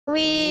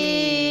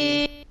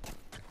We.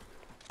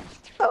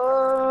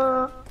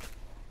 Oh.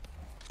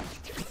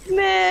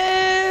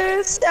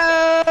 Mr.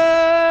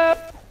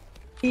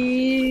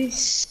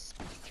 Beast.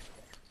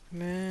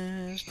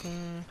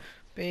 Mr.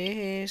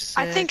 Beast.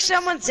 I think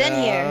someone's in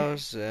here.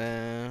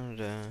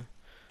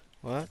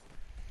 What?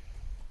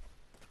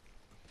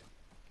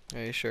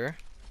 Are you sure?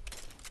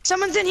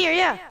 Someone's in here,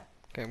 yeah.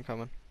 Okay, I'm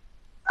coming.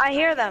 I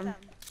hear them.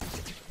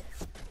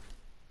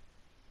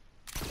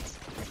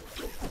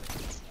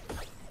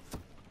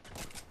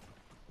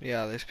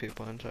 Yeah, there's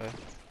people inside.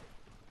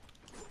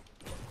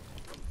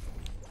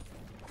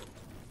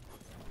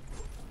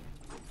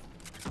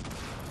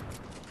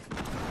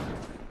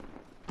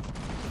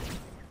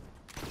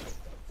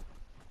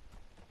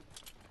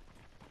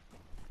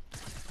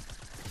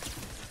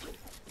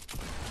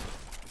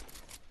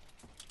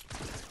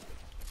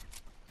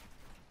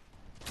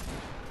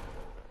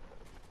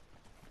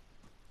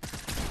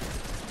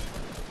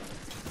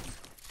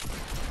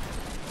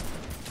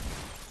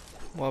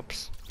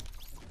 Whoops.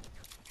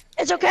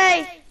 It's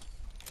okay.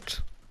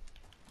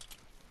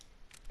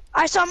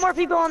 I saw more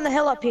people on the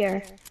hill up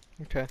here.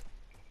 Okay.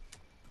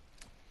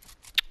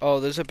 Oh,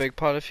 there's a big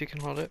pot if you can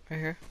hold it right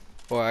here.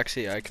 Well,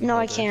 actually, I can. No,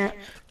 hold I it. can't.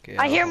 Okay,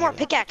 I I'll hear hold more it.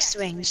 pickaxe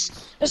swings.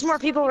 There's more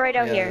people right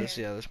out here.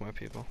 There's more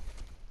people.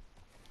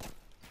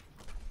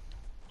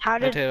 How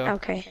did? Potato.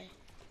 Okay.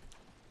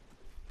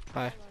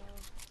 Hi.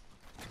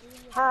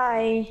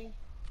 Hi.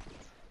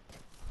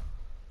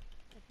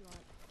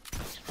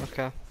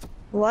 Okay.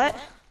 What?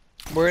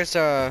 Where's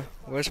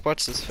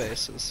what's his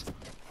faces?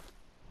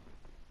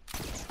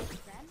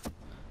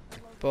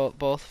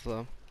 Both of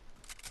them.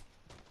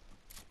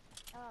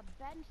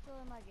 Ben's still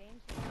in my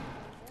game,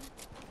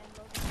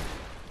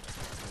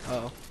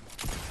 Oh.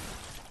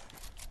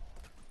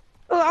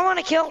 Oh, I want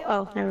to kill.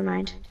 Oh, never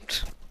mind.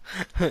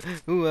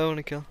 Ooh, I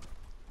wanna kill.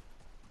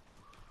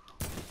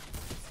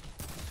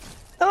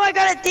 Oh, I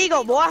got a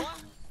deagle, boy.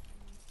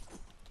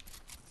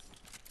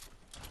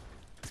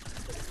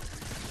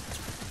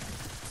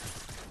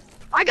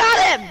 I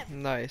got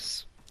him.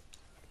 Nice.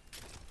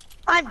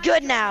 I'm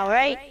good now,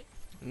 right?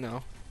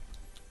 No.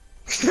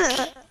 Sure.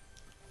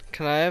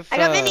 Can I have? I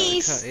got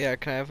minis.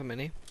 Can I have a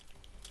mini?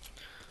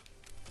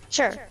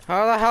 Sure.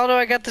 How the hell do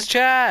I get this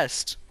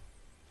chest?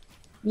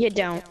 You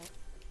don't.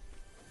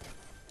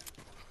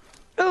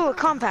 Ooh, a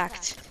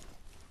compact.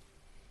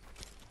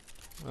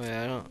 Oh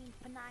yeah, I don't.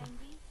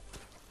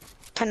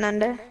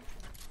 Pananda.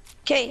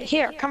 Okay,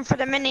 here, come for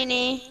the mini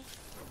knee.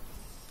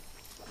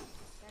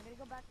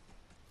 go back.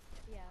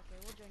 Yeah, okay,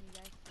 we'll join you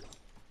guys.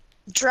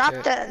 Drop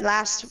Yeah. the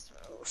last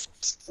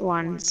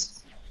ones.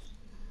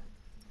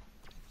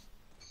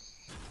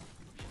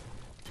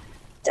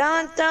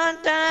 Dun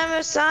dun dun, I'm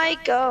a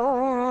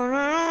psycho.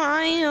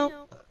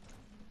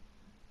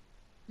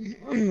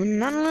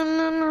 Na, na,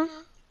 na, na.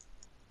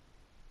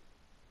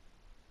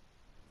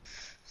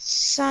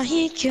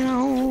 Psycho.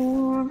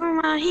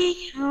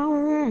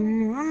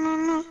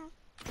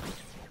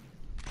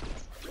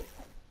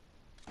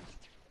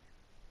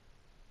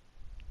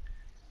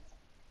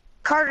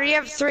 Carter, you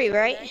have 3,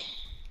 right?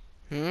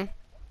 Hmm.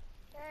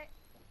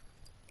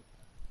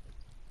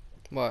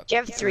 What? Do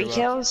you have 3 what?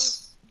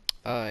 kills?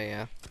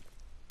 Yeah.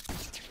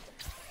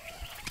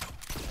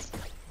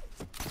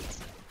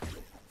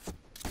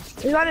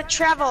 We gotta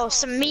travel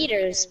some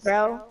meters,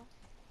 bro.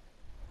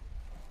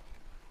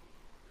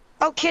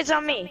 Oh, kids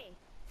on me.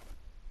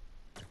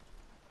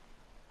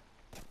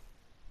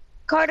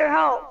 Carter,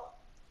 help.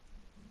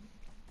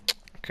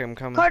 Okay, I'm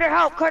coming. Carter,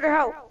 help. Carter,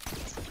 help.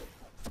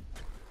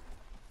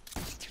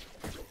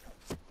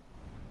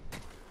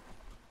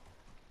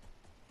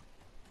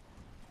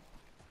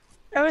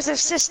 It was a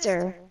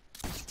sister.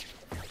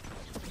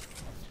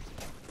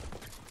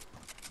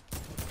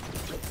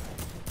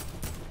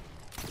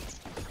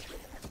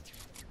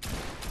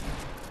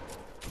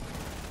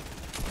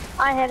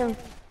 I hit him.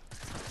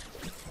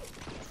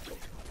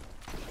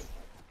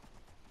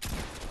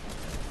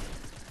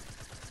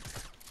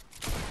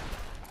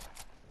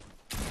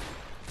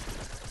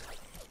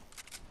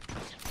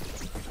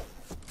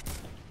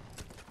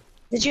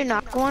 Did you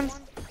knock one?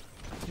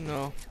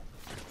 No.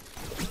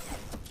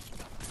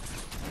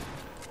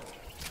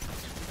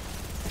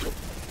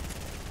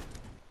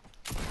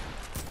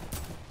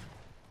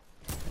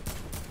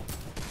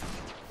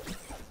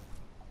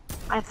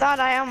 I thought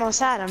I almost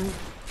had him.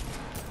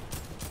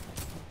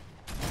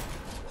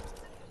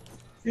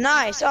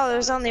 Nice. Oh,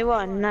 there's only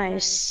one.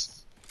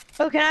 Nice.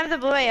 Oh, can I have the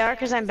blue AR?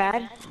 Cause I'm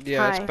bad.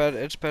 Yeah, Hi.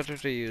 it's better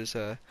to use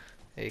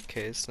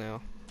AKs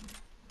now.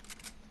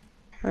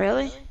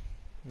 Really?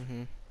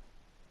 Mhm.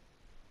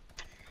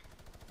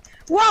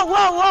 Whoa,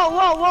 whoa, whoa,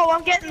 whoa, whoa!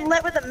 I'm getting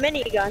lit with a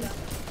minigun.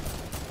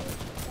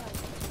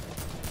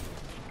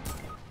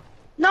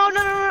 No,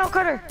 no, no, no,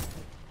 Carter.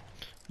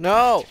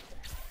 No.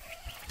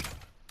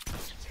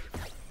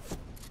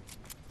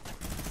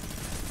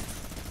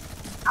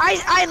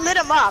 I lit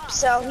him up,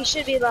 so he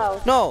should be low.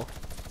 No.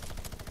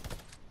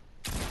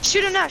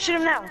 Shoot him now, shoot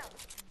him now.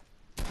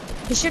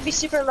 He should be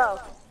super low.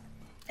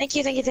 Thank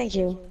you, thank you, thank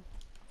you.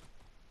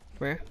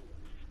 Where?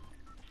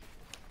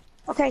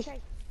 Okay.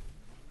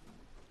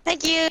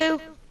 Thank you.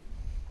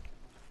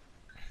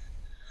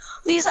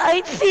 These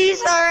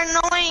IPs are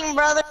annoying,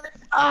 brother.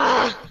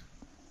 Ah.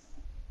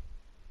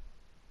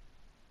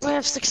 We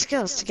have 6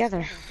 kills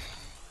together.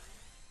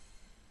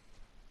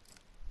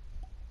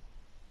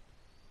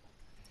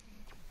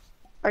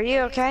 Are you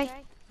okay?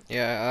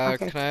 Yeah,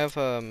 Okay. can I have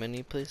a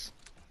mini, please?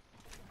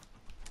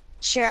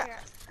 Sure.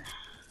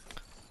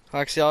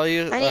 Actually, I'll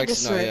use. I need to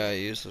Actually, no, slurp. yeah, I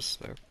use this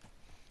there.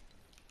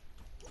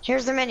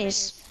 Here's the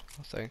minis.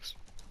 Oh, thanks.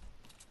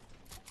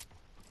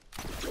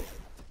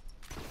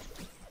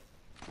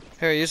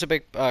 Here, use a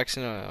big.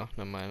 Actually, no,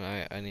 never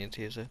mind. I need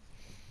to use it.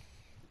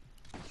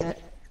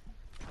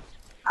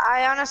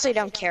 I honestly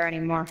don't care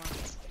anymore.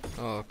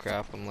 Oh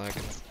crap, I'm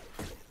lagging.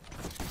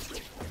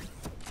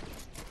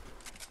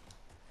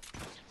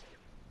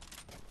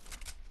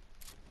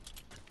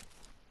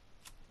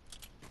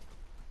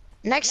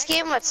 Next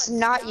game, let's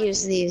not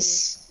use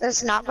these.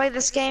 Let's not play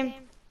this game.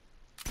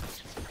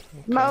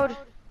 Okay. Mode.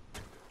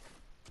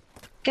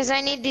 Because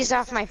I need these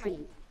off my feet.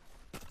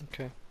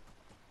 Okay.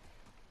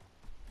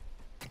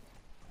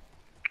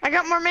 I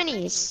got more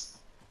minis.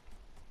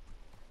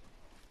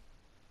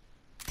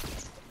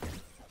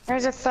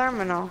 There's a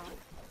thermal.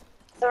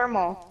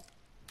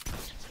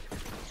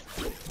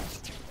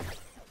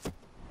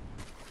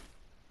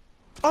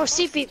 Oh,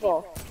 sea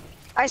people.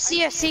 I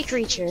see a sea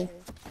creature.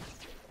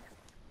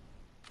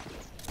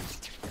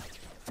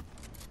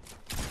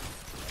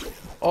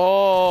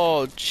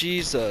 Oh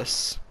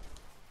Jesus!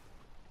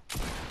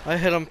 I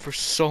hit him for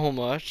so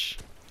much.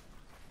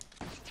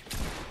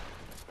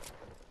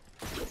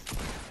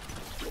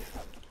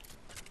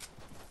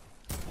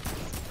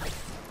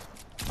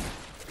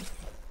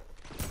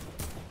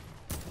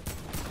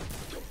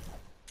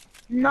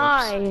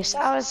 Nice.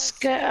 I was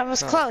good. I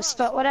was Oh. close,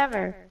 but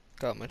whatever.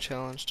 Got my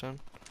challenge done.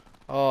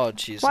 Oh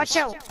Jesus! Watch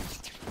out.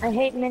 I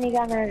hate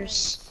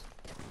minigunners.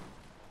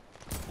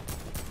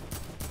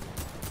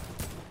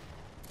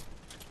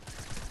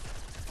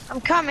 I'm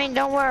coming,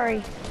 don't worry.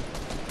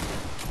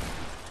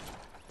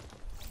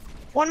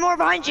 One more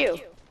behind you.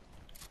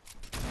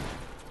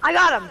 I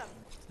got him.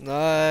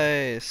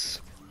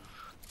 Nice.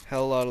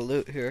 Hell lot of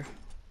loot here.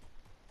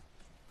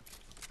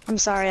 I'm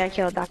sorry I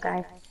killed that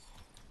guy.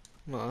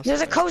 No, that's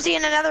There's a fine. cozy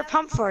and another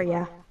pump for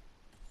you.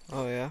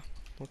 Oh yeah.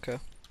 Okay.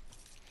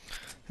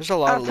 There's a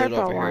lot of loot purple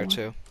over here one.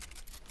 too.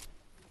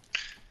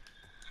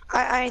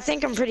 I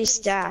think I'm pretty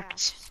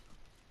stacked.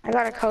 I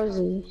got a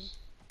cozy.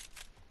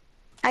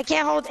 I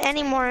can't hold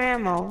any more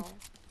ammo.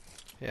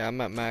 Yeah,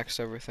 I'm at max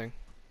everything.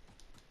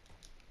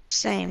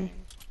 Same.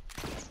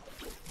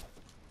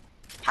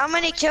 How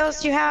many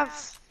kills do you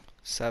have?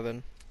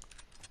 7.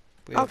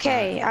 We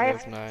Okay, have 9. We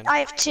have 9. I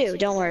have 2,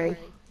 don't worry.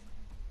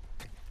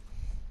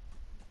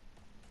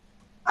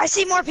 I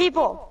see more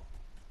people.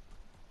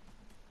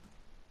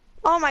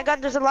 Oh my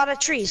god, there's a lot of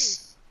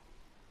trees.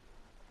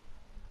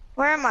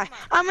 Where am I?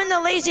 I'm in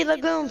the Lazy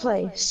Lagoon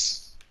place.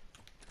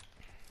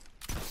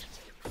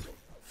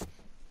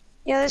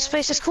 Yeah, this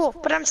place is cool,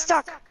 but I'm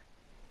stuck.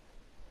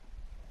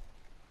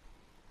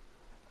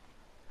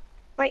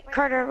 Wait,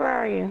 Carter, where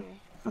are you?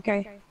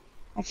 Okay,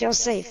 I feel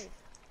safe.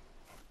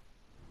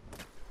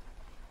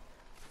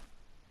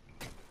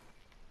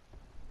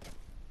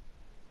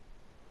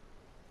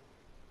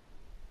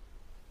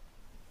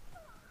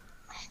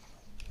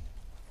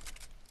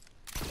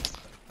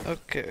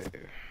 Okay.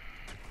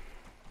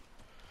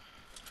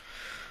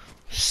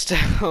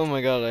 Oh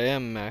my god, I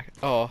am max.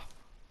 Oh,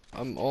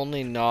 I'm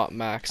only not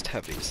maxed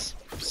heavies.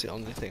 It's the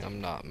only thing I'm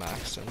not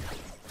maxed in.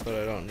 But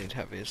I don't need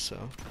heavies,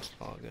 so it's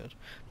all good.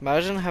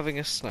 Imagine having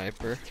a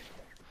sniper.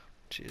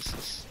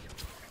 Jesus.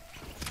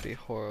 It'd be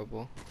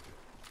horrible.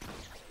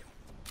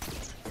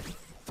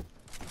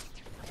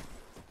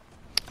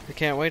 I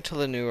can't wait till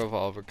the new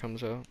revolver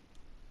comes out.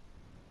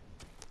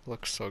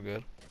 Looks so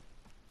good.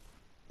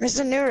 There's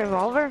a new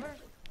revolver?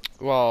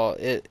 Well,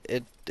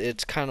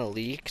 it's kind of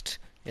leaked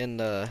in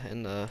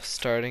the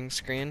starting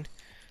screen.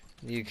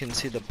 You can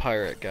see the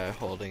pirate guy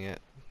holding it.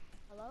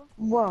 Hello?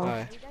 Whoa. Hi.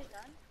 Are you guys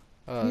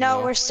done?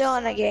 No, we're still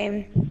in a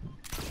game.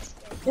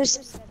 There's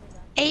You guys are done.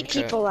 8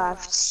 Okay. people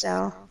left, so.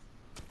 Yeah,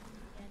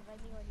 invite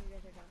me when you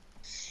guys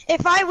are done.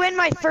 If I win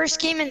my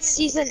first game in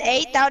Season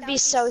 8, that would be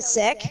so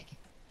sick.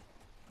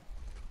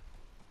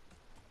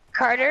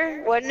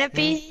 Carter, wouldn't it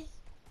be?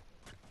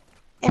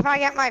 If I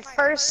get my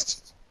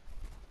first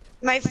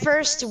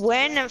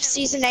win of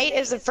Season 8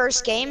 is the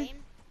first game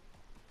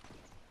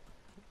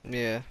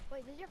Yeah.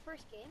 Wait, this is your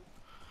first game?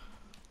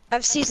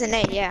 of Season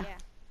 8, yeah.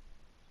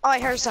 Oh, I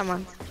heard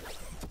someone.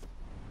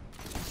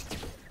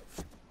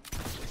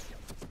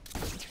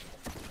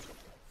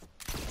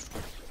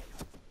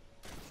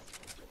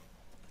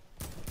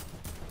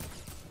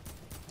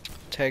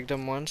 Tagged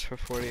him once for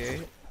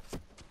 48.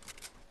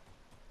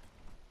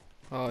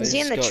 Oh, Is he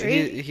he's in the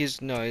tree?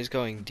 he's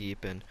going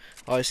deep in.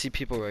 Oh, I see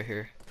people right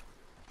here.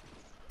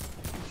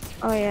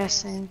 Oh yeah,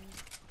 same.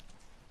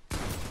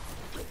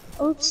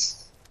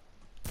 Oops.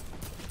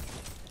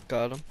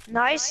 Got him.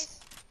 Nice.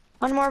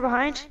 One more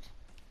behind.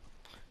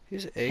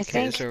 These think-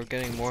 AKs are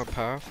getting more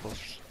powerful.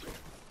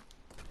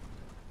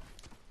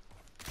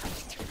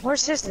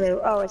 Where's his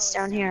loot? Oh, it's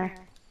down here.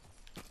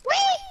 Whee!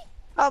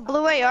 Oh,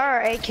 blue AR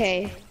or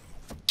AK?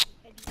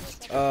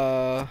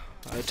 I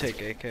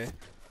take AK.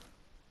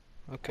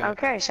 Okay.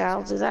 Okay, so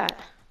I'll do that.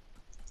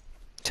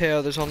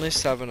 Teo, there's only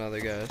 7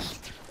 other guys.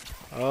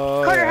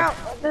 Oh, Carter, yeah.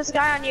 help! There's a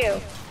guy on you.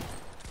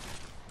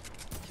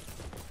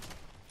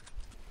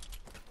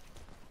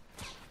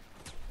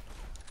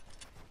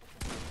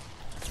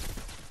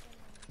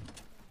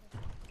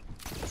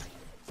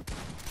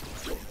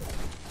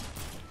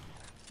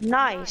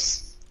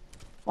 Nice.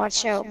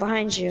 Watch out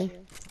behind you.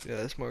 Yeah,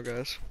 there's more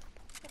guys.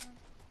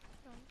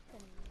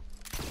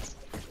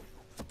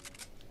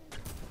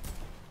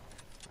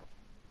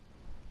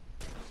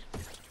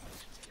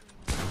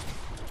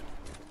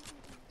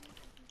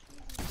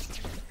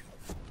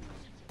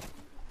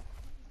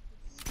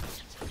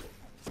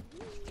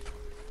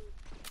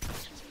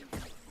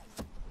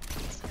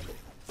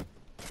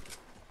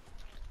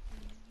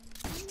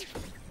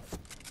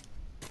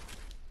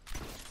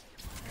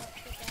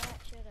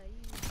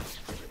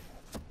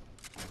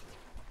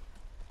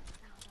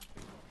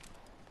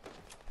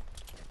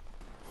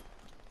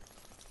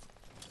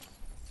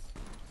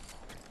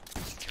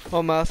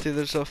 Oh, Matthew,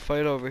 there's a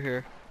fight over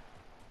here.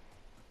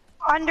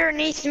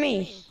 Underneath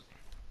me.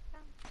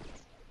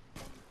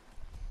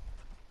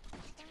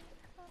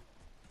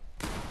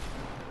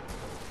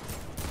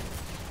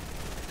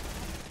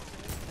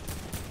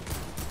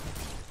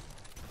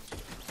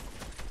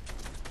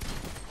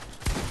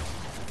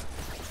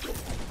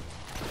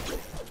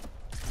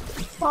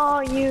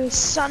 Oh, you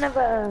son of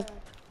a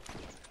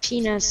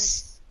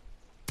penis.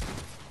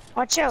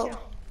 Watch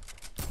out.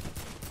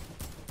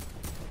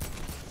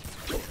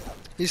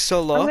 He's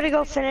so I'm low. gonna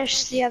go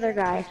finish the other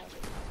guy.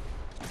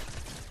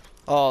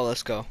 Oh,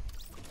 let's go.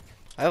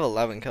 I have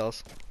 11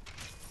 kills.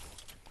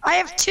 I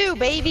have 2,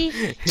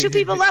 baby. 2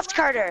 people left,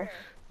 Carter.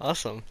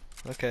 Awesome.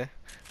 Okay.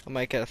 I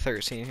might get a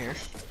 13 here.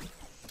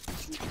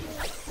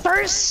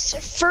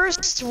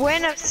 First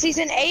win of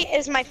season 8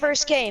 is my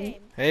first game.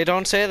 Hey,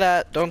 don't say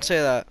that. Don't say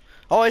that.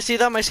 Oh, I see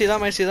them. I see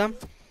them. I see them.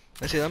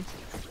 I see them.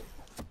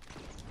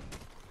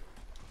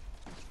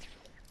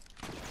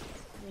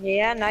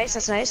 Yeah, nice.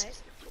 That's nice.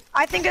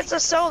 I think it's a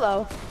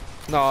solo.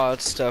 No,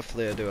 it's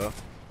definitely a duo.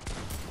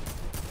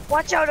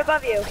 Watch out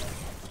above you.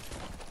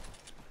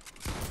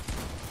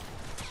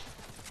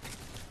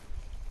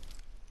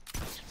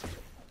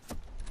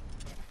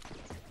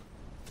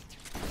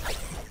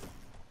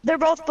 They're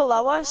both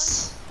below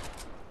us.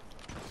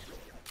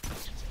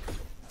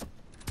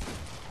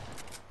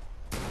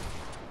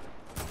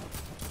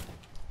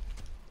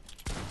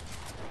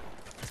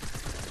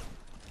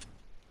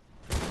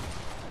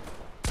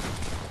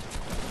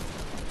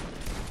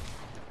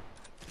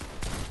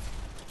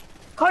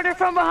 Carter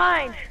from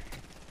behind.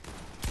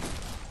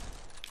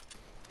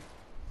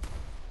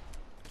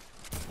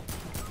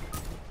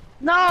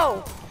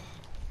 No.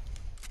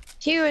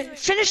 He would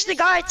finish the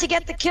guy to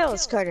get the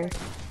kills, Carter.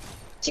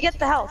 To get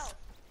the health.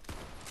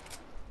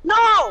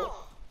 No!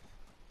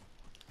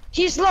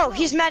 He's low.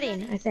 He's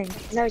medding, I think.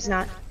 No, he's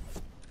not.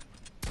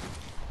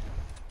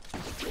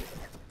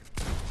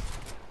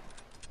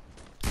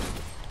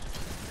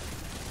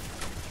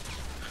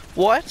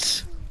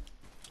 What?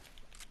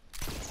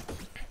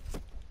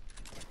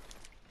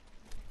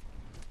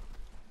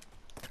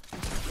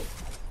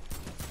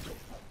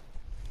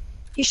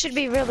 You should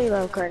be really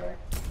low, Carter.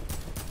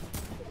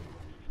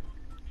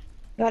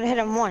 You gotta hit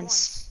him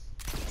once.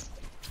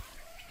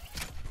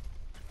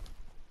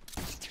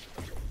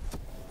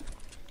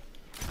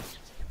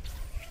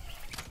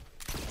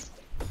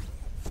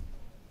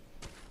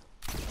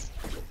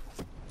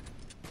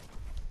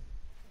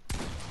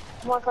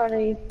 Come on,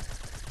 Carter.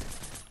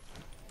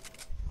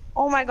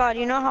 Oh my god,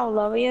 you know how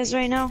low he is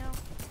right now?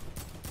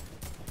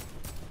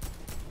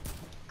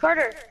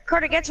 Carter,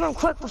 get to him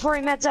quick before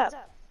he meds up.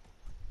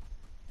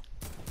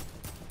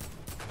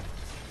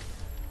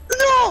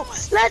 No!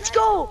 Let's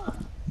go!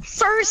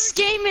 First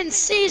game in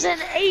season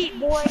 8,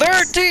 boys!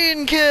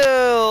 13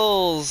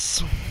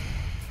 kills!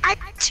 I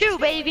 2,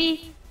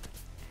 baby!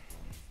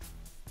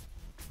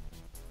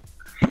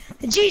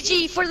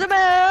 GG for the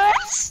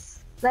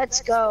mess!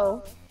 Let's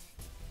go.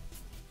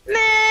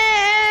 Mister!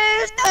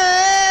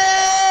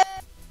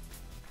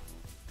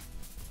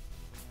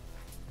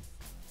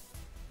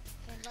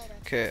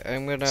 Okay,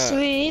 I'm gonna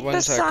Sweet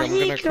one sec, I'm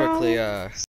gonna Pasaico. quickly